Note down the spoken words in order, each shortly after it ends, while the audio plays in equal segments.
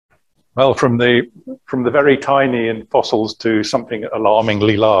Well, from the very tiny in fossils to something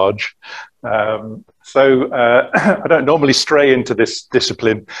alarmingly large. I don't normally stray into this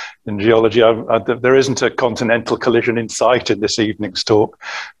discipline in geology. There isn't a continental collision in sight in this evening's talk.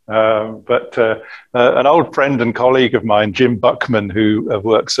 But an old friend and colleague of mine, Jim Buckman, who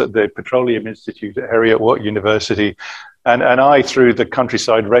works at the Petroleum Institute at Heriot-Watt University, and I, through the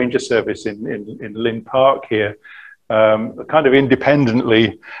Countryside Ranger Service in Linn Park here, kind of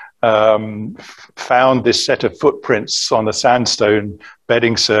independently found this set of footprints on the sandstone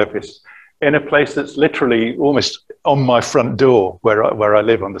bedding surface in a place that's literally almost on my front door where I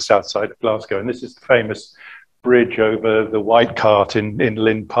live on the south side of Glasgow. And this is the famous bridge over the Whitecart in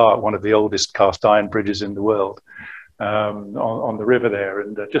Linn Park, one of the oldest cast iron bridges in the world, on the river there,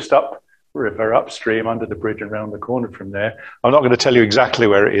 and just river upstream under the bridge and around the corner from there. I'm not going to tell you exactly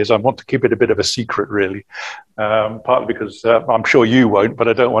where it is. I want to keep it a bit of a secret, really, partly because I'm sure you won't, but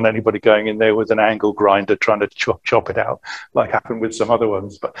I don't want anybody going in there with an angle grinder trying to chop it out like happened with some other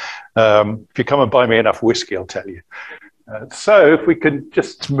ones. But if you come and buy me enough whiskey, I'll tell you. So if we can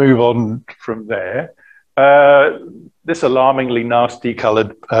just move on from there, this alarmingly nasty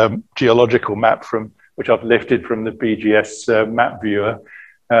coloured geological map which I've lifted from the BGS map viewer,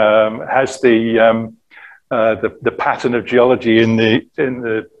 has the pattern of geology in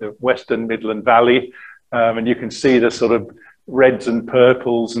the Western Midland Valley, and you can see the sort of reds and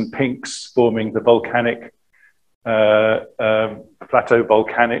purples and pinks forming the volcanic plateau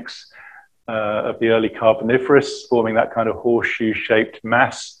volcanics of the early Carboniferous, forming that kind of horseshoe-shaped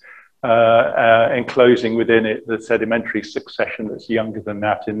mass, enclosing within it the sedimentary succession that's younger than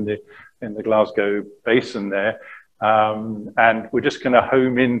that in the Glasgow basin there. And we're just going to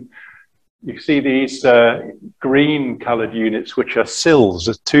home in. You see these green coloured units, which are sills.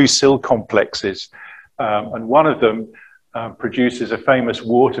 There's two sill complexes, and one of them produces a famous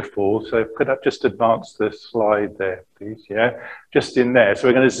waterfall. So could I just advance the slide there, please? Yeah, just in there. So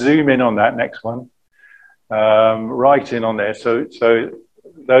we're going to zoom in on that next one, right in on there. So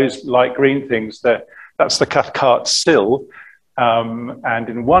those light green things, that's the Cathcart sill. And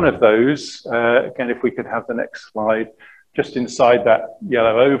in one of those, again, if we could have the next slide, just inside that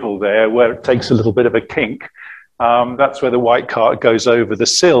yellow oval there, where it takes a little bit of a kink, that's where the Whitecart goes over the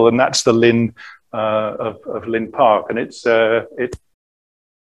sill, and that's the Linn of Linn Park. And it's the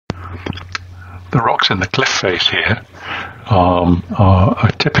rocks in the cliff face here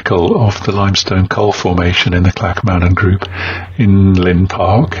are typical of the limestone coal formation in the Clack Mountain Group in Linn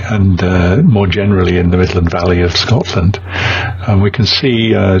Park and more generally in the Midland Valley of Scotland. We can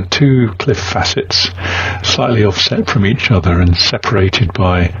see two cliff facets slightly offset from each other and separated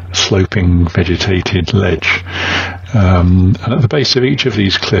by sloping vegetated ledge. And at the base of each of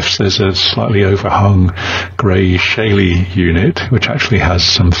these cliffs there's a slightly overhung grey shaly unit which actually has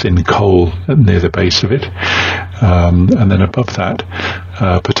some thin coal near the base of it, and then above that,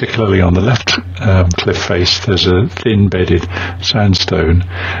 particularly on the left cliff face, there's a thin bedded sandstone,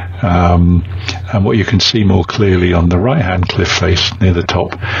 and what you can see more clearly on the right hand cliff face near the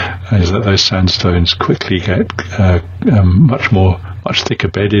top is that those sandstones quickly get much thicker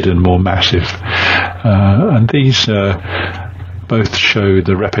bedded and more massive, and these both show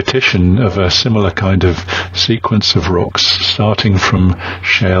the repetition of a similar kind of sequence of rocks, starting from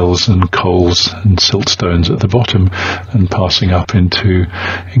shells and coals and siltstones at the bottom and passing up into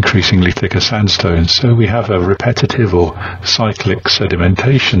increasingly thicker sandstones. So we have a repetitive or cyclic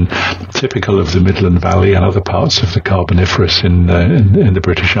sedimentation typical of the Midland Valley and other parts of the Carboniferous in the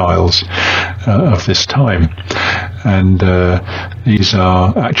British Isles of this time. And these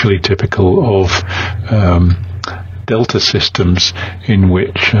are actually typical of delta systems in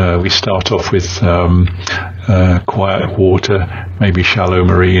which we start off with quiet water, maybe shallow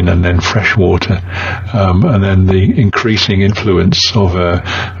marine and then fresh water, and then the increasing influence of a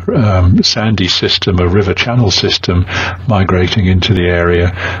sandy system, a river channel system, migrating into the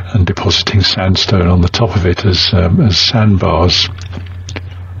area and depositing sandstone on the top of it as sandbars.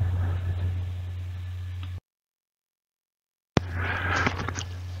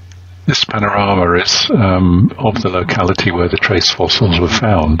 This panorama is of the locality where the trace fossils were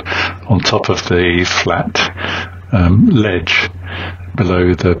found, on top of the flat ledge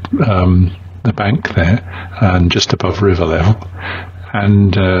below the bank there and just above river level.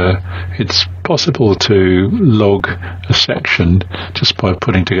 And it's possible to log a section just by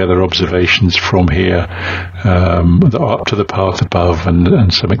putting together observations from here up to the path above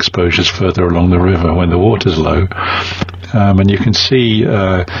and some exposures further along the river when the water's low. And you can see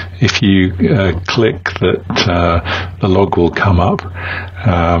if you click that the log will come up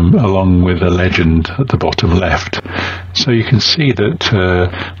along with a legend at the bottom left. So you can see that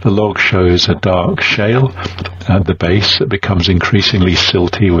the log shows a dark shale at the base that becomes increasingly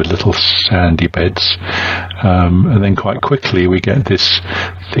silty with little sandy beds, and then quite quickly we get this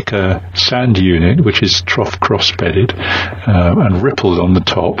thicker sand unit which is trough cross-bedded and rippled on the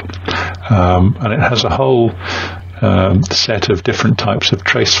top, and it has a whole set of different types of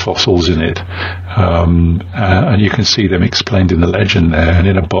trace fossils in it, and you can see them explained in the legend there and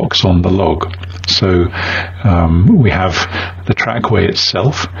in a box on the log. So we have the trackway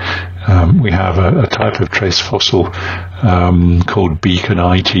itself, we have a type of trace fossil called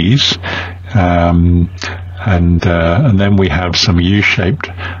beaconites, and then we have some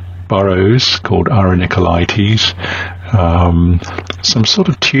U-shaped burrows called arenicolites, some sort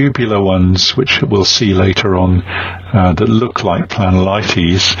of tubular ones which we'll see later on that look like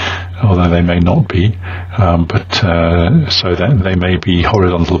planolites, although they may not be, but so that they may be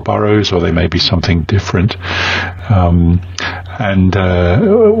horizontal burrows or they may be something different, and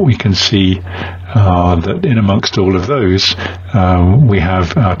we can see that in amongst all of those we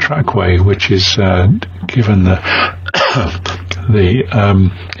have our trackway, which is given the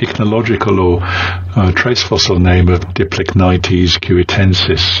ichnological or trace fossil name of Diplicnites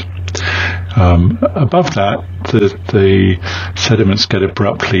cuitensis. Above that, the sediments get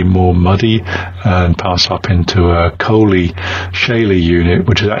abruptly more muddy and pass up into a coaly, shaly unit,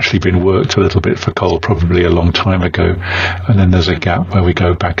 which has actually been worked a little bit for coal, probably a long time ago. And then there's a gap where we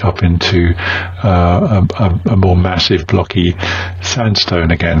go back up into a more massive, blocky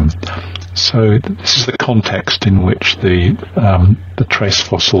sandstone again. So this is the context in which the trace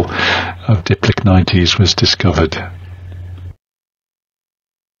fossil of Diplicnites was discovered.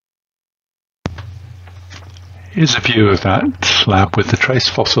 Here's a view of that slab with the trace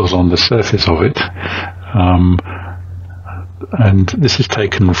fossils on the surface of it. And this is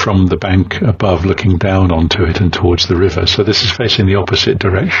taken from the bank above, looking down onto it and towards the river. So this is facing the opposite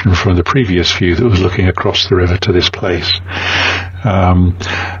direction from the previous view that was looking across the river to this place.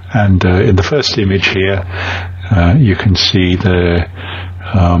 And in the first image here, you can see there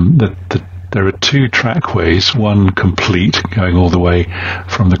are two trackways, one complete, going all the way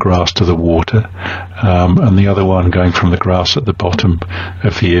from the grass to the water, and the other one going from the grass at the bottom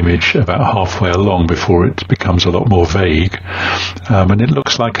of the image about halfway along before it becomes a lot more vague. And it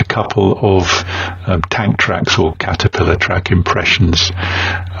looks like a couple of tank tracks or caterpillar track impressions.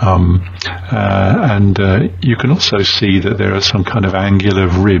 And you can also see that there are some kind of angular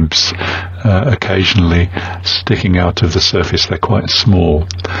ribs occasionally sticking out of the surface. They're quite small.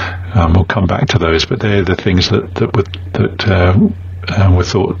 We'll come back to those, but they're the things that we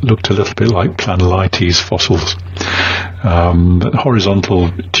thought looked a little bit like planolites fossils, but horizontal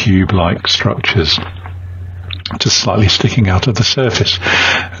tube-like structures just slightly sticking out of the surface.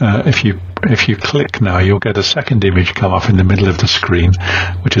 If you click now, you'll get a second image come up in the middle of the screen,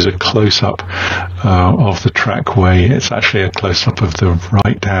 which is a close-up of the trackway. It's actually a close-up of the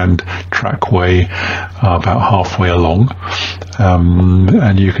right-hand trackway about halfway along,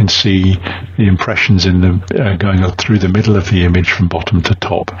 and you can see the impressions in the going through the middle of the image from bottom to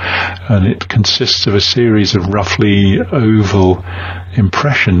top, and it consists of a series of roughly oval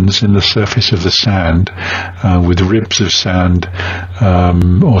impressions in the surface of the sand, with ribs of sand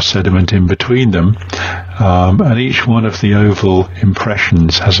or sediment in between them, and each one of the oval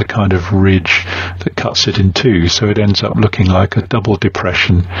impressions has a kind of ridge that cuts it in two, so it ends up looking like a double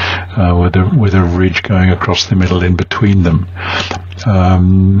depression with a ridge going across the middle in between them.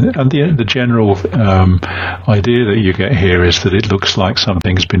 And the general idea that you get here is that it looks like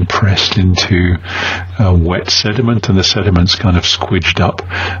something's been pressed into wet sediment, and the sediment's kind of squidged up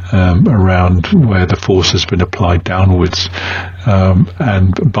around where the force has been applied downwards,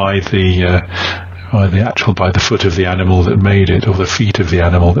 and by the foot of the animal that made it, or the feet of the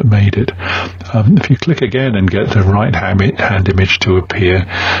animal that made it. If you click again and get the right hand image to appear,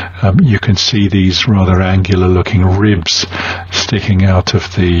 you can see these rather angular looking ribs sticking out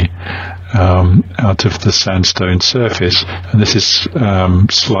of the sandstone surface, and this is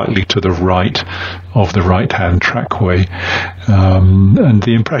slightly to the right of the right-hand trackway, and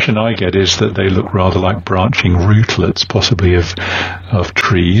the impression I get is that they look rather like branching rootlets, possibly of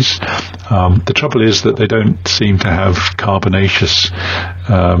trees. The trouble is that they don't seem to have carbonaceous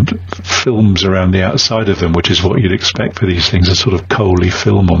films around the outside of them, which is what you'd expect for these things, a sort of coaly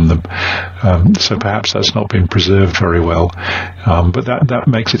film on them. So perhaps that's not been preserved very well, but that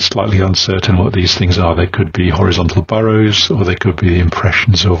makes it slightly uncertain what these things are. They could be horizontal burrows, or they could be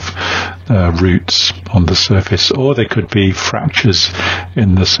impressions of roots on the surface, or they could be fractures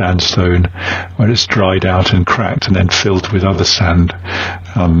in the sandstone where it's dried out and cracked and then filled with other sand.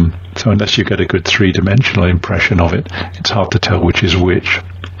 So unless you get a good three-dimensional impression of it, it's hard to tell which is which.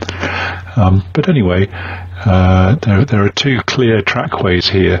 But anyway, there are two clear trackways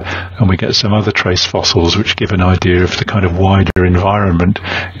here, and we get some other trace fossils which give an idea of the kind of wider environment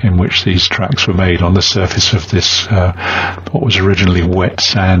in which these tracks were made on the surface of this what was originally wet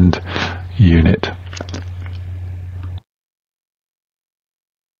sand unit.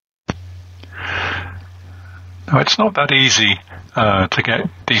 Now, it's not that easy to get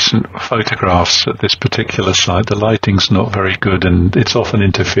decent photographs at this particular site. The lighting's not very good, and it's often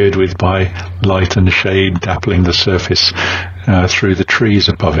interfered with by light and shade dappling the surface through the trees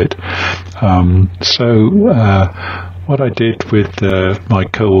above it. So what I did with my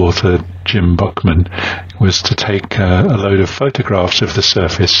co-author Jim Buckman was to take a load of photographs of the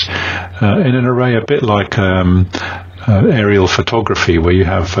surface in an array a bit like aerial photography, where you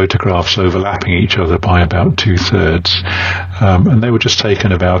have photographs overlapping each other by about 2/3, and they were just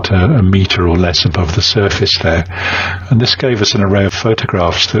taken about a metre or less above the surface there, and this gave us an array of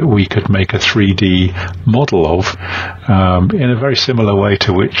photographs that we could make a 3D model of in a very similar way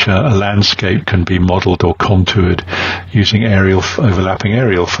to which a landscape can be modelled or contoured using overlapping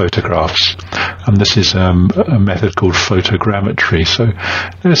aerial photographs. And this is a method called photogrammetry. So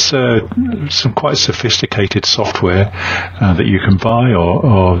there's some quite sophisticated software that you can buy,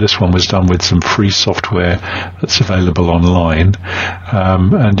 or this one was done with some free software that's available online,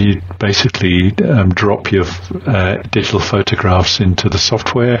 and you basically drop your digital photographs into the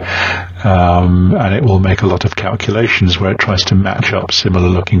software, and it will make a lot of calculations where it tries to match up similar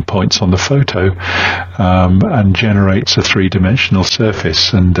looking points on the photo, and generates a three-dimensional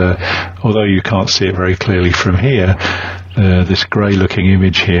surface. And although you can't see it very clearly from here, this grey looking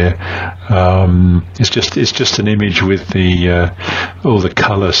image here it's just an image with all the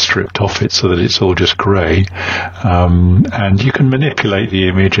colour stripped off it so that it's all just grey, and you can manipulate the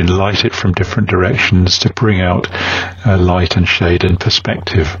image and light it from different directions to bring out light and shade and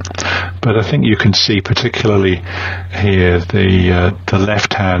perspective. But I think you can see particularly here the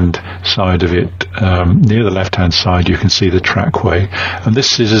left hand side of it, near the left hand side you can see the trackway, and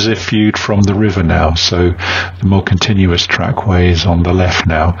this is as if viewed from the river now, so the more continuous trackway is on the left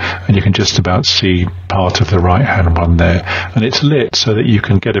now, and you can just about see part of the right hand one there, and it's lit so that you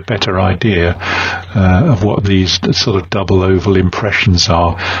can get a better idea of what these sort of double oval impressions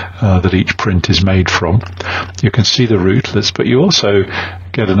are that each print is made from. You can see the rootlets, but you also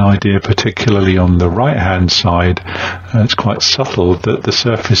get an idea, particularly on the right hand side, it's quite subtle, that the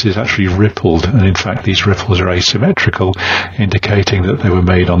surface is actually rippled, and in fact these ripples are asymmetrical, indicating that they were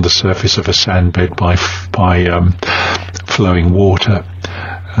made on the surface of a sand bed by flowing water.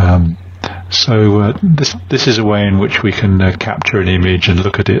 So this is a way in which we can capture an image and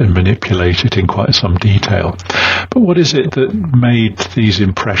look at it and manipulate it in quite some detail. But what is it that made these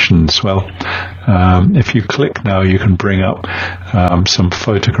impressions? Well, if you click now, you can bring up some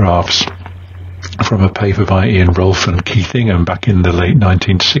photographs from a paper by Ian Rolfe and Keith Ingham back in the late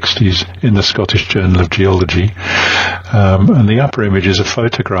 1960s in the Scottish Journal of Geology. And the upper image is a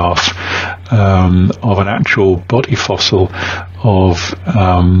photograph of an actual body fossil of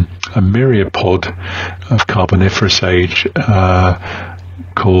a myriapod of Carboniferous age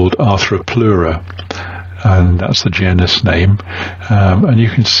called Arthropleura, and that's the genus name, and you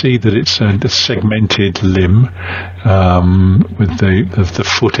can see that it's a segmented limb with the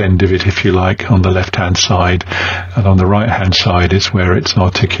foot end of it, if you like, on the left hand side, and on the right hand side is where it's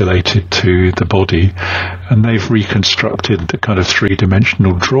articulated to the body, and they've reconstructed the kind of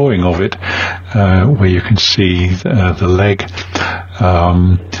three-dimensional drawing of it, where you can see the leg,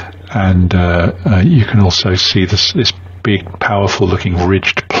 and you can also see this big, powerful looking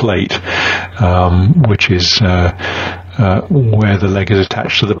ridged plate, which is where the leg is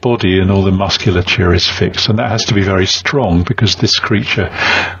attached to the body and all the musculature is fixed, and that has to be very strong because this creature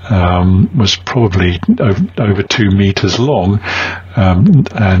was probably over 2 meters long,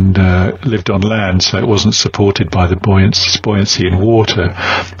 and lived on land, so it wasn't supported by the buoyancy in water,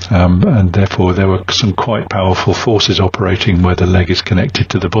 and therefore there were some quite powerful forces operating where the leg is connected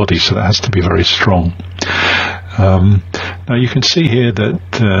to the body, so that has to be very strong. Now you can see here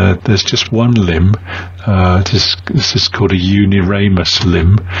that there's just one limb. This is called a uniramus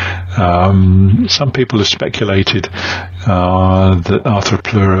limb. Some people have speculated that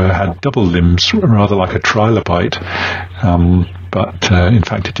Arthropleura had double limbs, rather like a trilobite. But in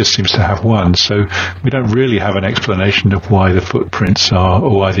fact it just seems to have one, so we don't really have an explanation of why the footprints are,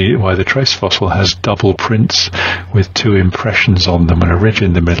 or why the trace fossil has double prints with two impressions on them and a ridge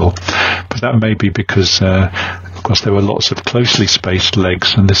in the middle. But that may be because of course there were lots of closely spaced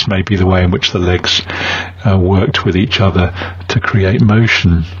legs, and this may be the way in which the legs worked with each other to create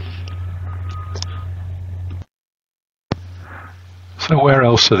motion. So where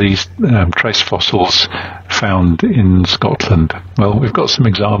else are these trace fossils found in Scotland? Well, we've got some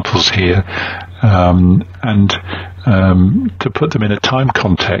examples here, and to put them in a time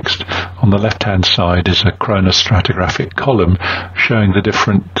context, on the left-hand side is a chronostratigraphic column showing the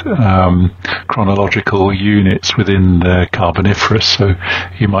different chronological units within the Carboniferous. So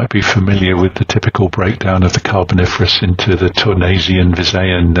you might be familiar with the typical breakdown of the Carboniferous into the Tournaisian,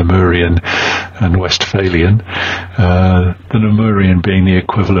 Visayan, Namurian and Westphalian. The Namurian being the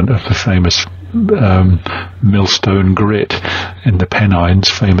equivalent of the famous millstone grit in the Pennines,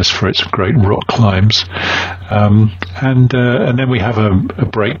 famous for its great rock climbs, and then we have a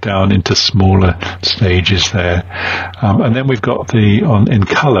breakdown into smaller stages there, and then we've got in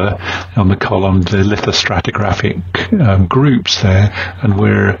colour on the column the lithostratigraphic groups there, and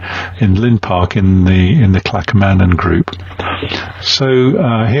we're in Linn Park in the Clackmannan group.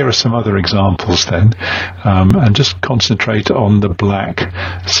 So here are some other examples then, and just concentrate on the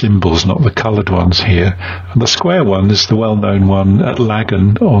black symbols, not the coloured ones here. And the square one is the well-known one at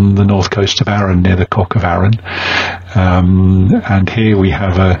Lagan on the north coast of Arran, near the Cock of Arran. And here we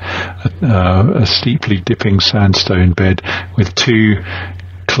have a steeply dipping sandstone bed with two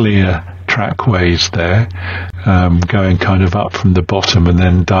clear trackways there, going kind of up from the bottom and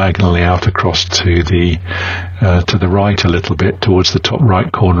then diagonally out across to the right a little bit towards the top right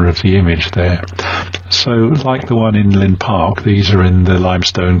corner of the image there. So like the one in Linn Park, these are in the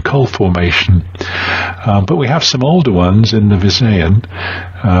limestone coal formation, but we have some older ones in the Visayan.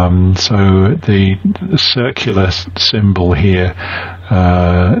 So the circular symbol here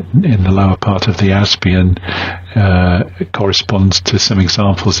in the lower part of the Asbian corresponds to some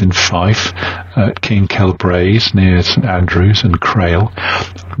examples in Fife at King Kelbraes near St Andrews and Crail,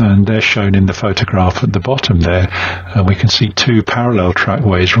 and they're shown in the photograph at the bottom there. We can see two parallel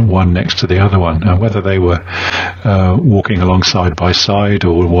trackways, one next to the other one. Whether they were walking along side by side,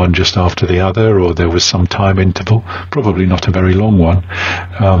 or one just after the other, or there was some time interval, probably not a very long one,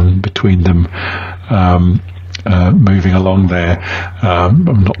 between them moving along there.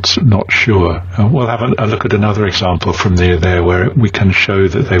 I'm not sure. We'll have a look at another example from there where we can show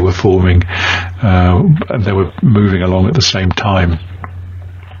that they were forming, and they were moving along at the same time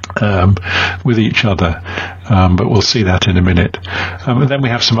with each other, but we'll see that in a minute. And then we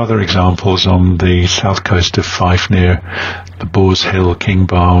have some other examples on the south coast of Fife near the Boars Hill, King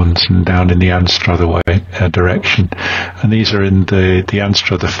Barnes, and down in the Anstruther way direction, and these are in the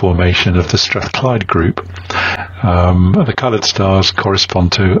Anstruther formation of the Strathclyde group. The coloured stars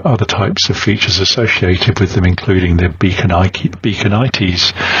correspond to other types of features associated with them, including the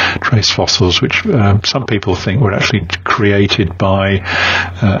Beaconites trace fossils, which some people think were actually created by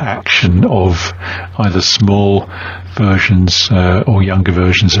action of either small versions or younger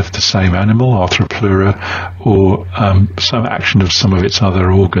versions of the same animal, Arthropleura, or some action of some of its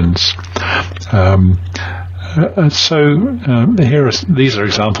other organs. These are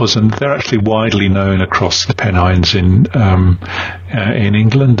examples, and they're actually widely known across the Pennines in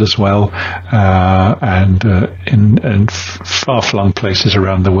England as well, and in far-flung places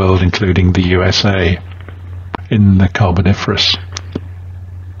around the world, including the USA, in the Carboniferous.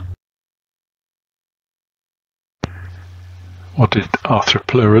 What did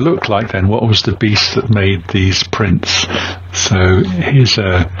Arthropleura look like then? What was the beast that made these prints? So here's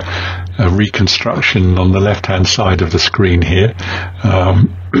a reconstruction on the left-hand side of the screen here.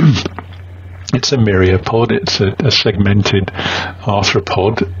 It's a myriapod. It's a segmented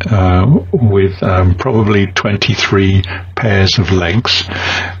arthropod with probably 23 pairs of legs.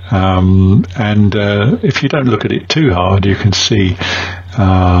 And if you don't look at it too hard, you can see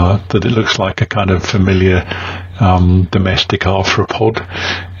that it looks like a kind of familiar domestic arthropod,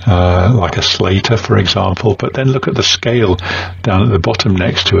 like a slater, for example. But then look at the scale down at the bottom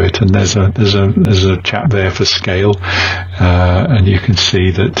next to it, and there's a chap there for scale, and you can see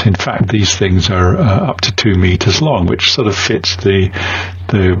that in fact these things are up to 2 meters long, which sort of fits the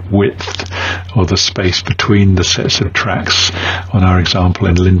the width or the space between the sets of tracks on our example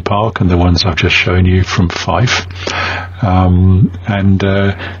in Linn Park and the ones I've just shown you from Fife.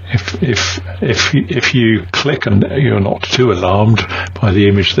 If you click and you're not too alarmed by the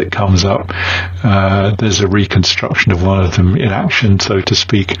image that comes up, there's a reconstruction of one of them in action, so to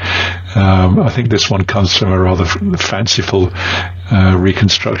speak. I think this one comes from a rather fanciful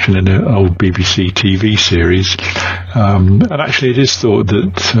reconstruction in an old BBC TV series. And actually it is thought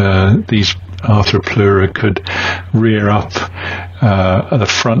that these Arthropleura could rear up, the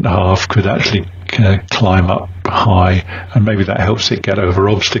front half could actually climb up high, and maybe that helps it get over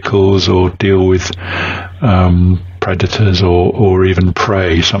obstacles or deal with predators or even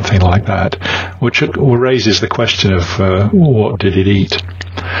prey, something like that, which raises the question of what did it eat?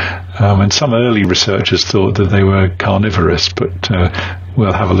 And some early researchers thought that they were carnivorous, but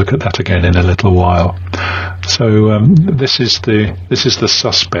we'll have a look at that again in a little while. So this is the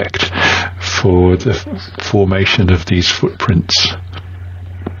suspect for the formation of these footprints.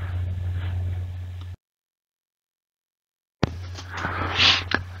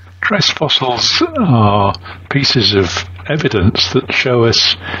 Dress fossils are pieces of evidence that show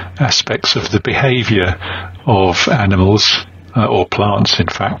us aspects of the behavior of animals, or plants in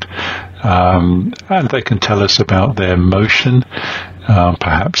fact, and they can tell us about their motion,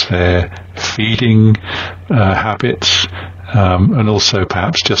 perhaps their feeding habits, and also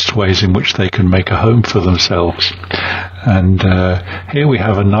perhaps just ways in which they can make a home for themselves. And here we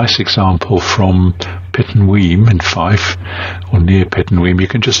have a nice example from Pittenweem in Fife, or near Pittenweem. You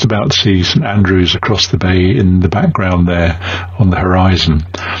can just about see St Andrews across the bay in the background there on the horizon.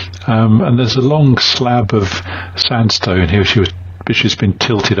 And there's a long slab of sandstone here which has been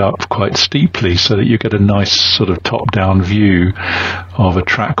tilted up quite steeply so that you get a nice sort of top-down view of a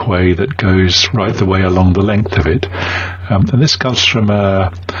trackway that goes right the way along the length of it. And this comes from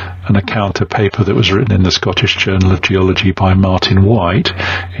an account, a paper that was written in the Scottish Journal of Geology by Martin White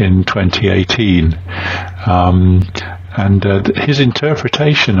in 2018. His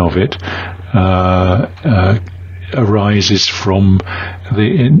interpretation of it arises from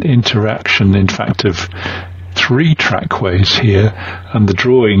the interaction, in fact, of three trackways here, and the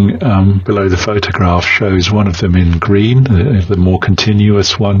drawing below the photograph shows one of them in green, the more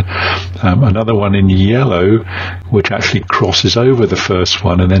continuous one, another one in yellow which actually crosses over the first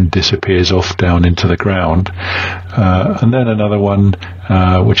one and then disappears off down into the ground, and then another one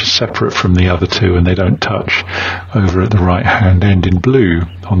which is separate from the other two and they don't touch, over at the right hand end in blue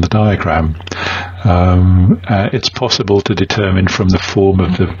on the diagram. It's possible to determine from the form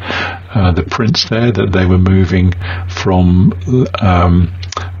of the prints there that they were moving from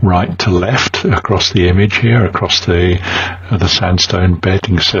right to left across the image here, across the sandstone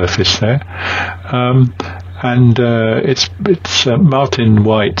bedding surface there. It's Martin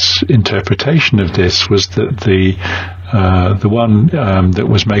White's interpretation of this was that the one that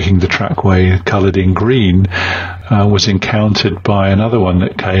was making the trackway coloured in green was encountered by another one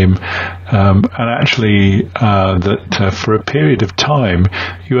that came, and actually that for a period of time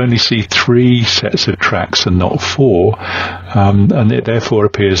you only see 3 sets of tracks and not 4, and it therefore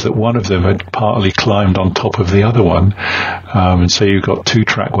appears that one of them had partly climbed on top of the other one, and so you've got 2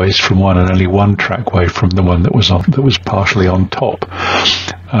 trackways from one and only 1 trackway from the one that was partially on top.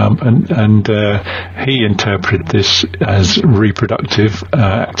 He interpreted this as reproductive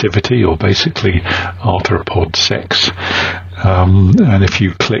activity, or basically arthropod sex. And if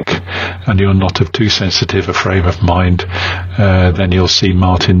you click and you're not of too sensitive a frame of mind, then you'll see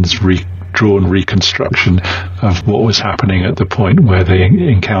Martin's drawn reconstruction of what was happening at the point where the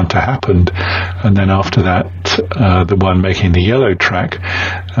encounter happened, and then after that the one making the yellow track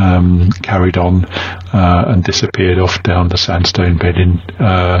carried on and disappeared off down the sandstone bed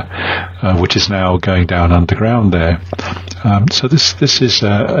which is now going down underground there. So this is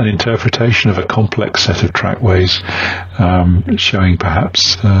an interpretation of a complex set of trackways, showing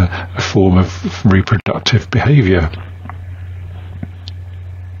perhaps a form of reproductive behaviour.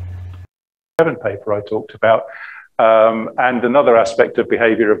 Paper I talked about, and another aspect of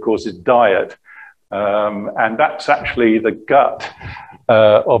behavior, of course, is diet, and that's actually the gut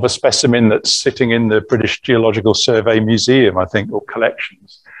of a specimen that's sitting in the British Geological Survey Museum, I think, or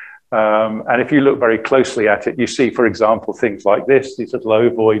collections. And if you look very closely at it, you see, for example, things like this, these little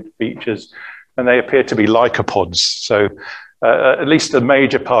ovoid features, and they appear to be lycopods. So at least a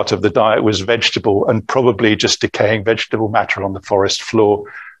major part of the diet was vegetable, and probably just decaying vegetable matter on the forest floor,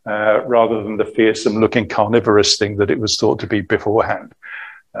 rather than the fearsome looking carnivorous thing that it was thought to be beforehand.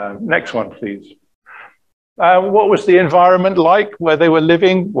 Next one, please. What was the environment like where they were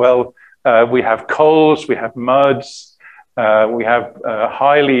living? Well, we have coals, we have muds, We have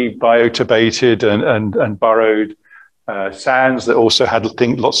highly bioturbated and burrowed sands that also had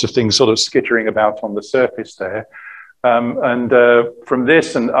lots of things sort of skittering about on the surface there. From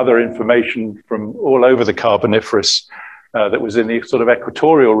this and other information from all over the Carboniferous that was in the sort of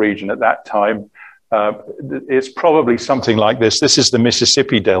equatorial region at that time, it's probably something like this. This is the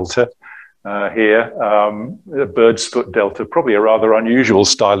Mississippi Delta here, the bird's foot delta, probably a rather unusual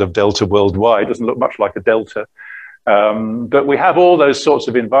style of delta worldwide. It doesn't look much like a delta. But we have all those sorts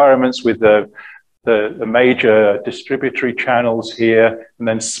of environments with the major distributary channels here, and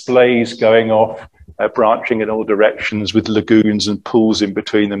then splays going off, branching in all directions with lagoons and pools in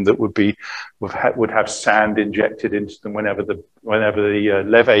between them that would have sand injected into them whenever the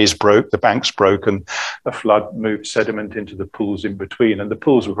levees broke, the banks broke, and a flood moved sediment into the pools in between. And the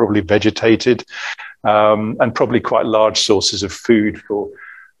pools were probably vegetated and probably quite large sources of food for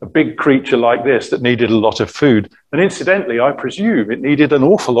a big creature like this that needed a lot of food. And incidentally, I presume it needed an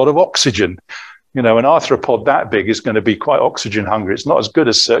awful lot of oxygen. You know, an arthropod that big is going to be quite oxygen hungry. It's not as good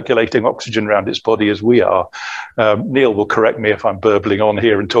as circulating oxygen around its body as we are. Neil will correct me if I'm burbling on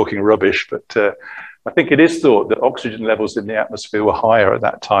here and talking rubbish, but I think it is thought that oxygen levels in the atmosphere were higher at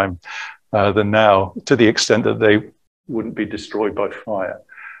that time than now, to the extent that they wouldn't be destroyed by fire.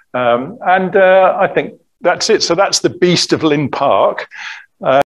 I think that's it. So that's the beast of Linn Park.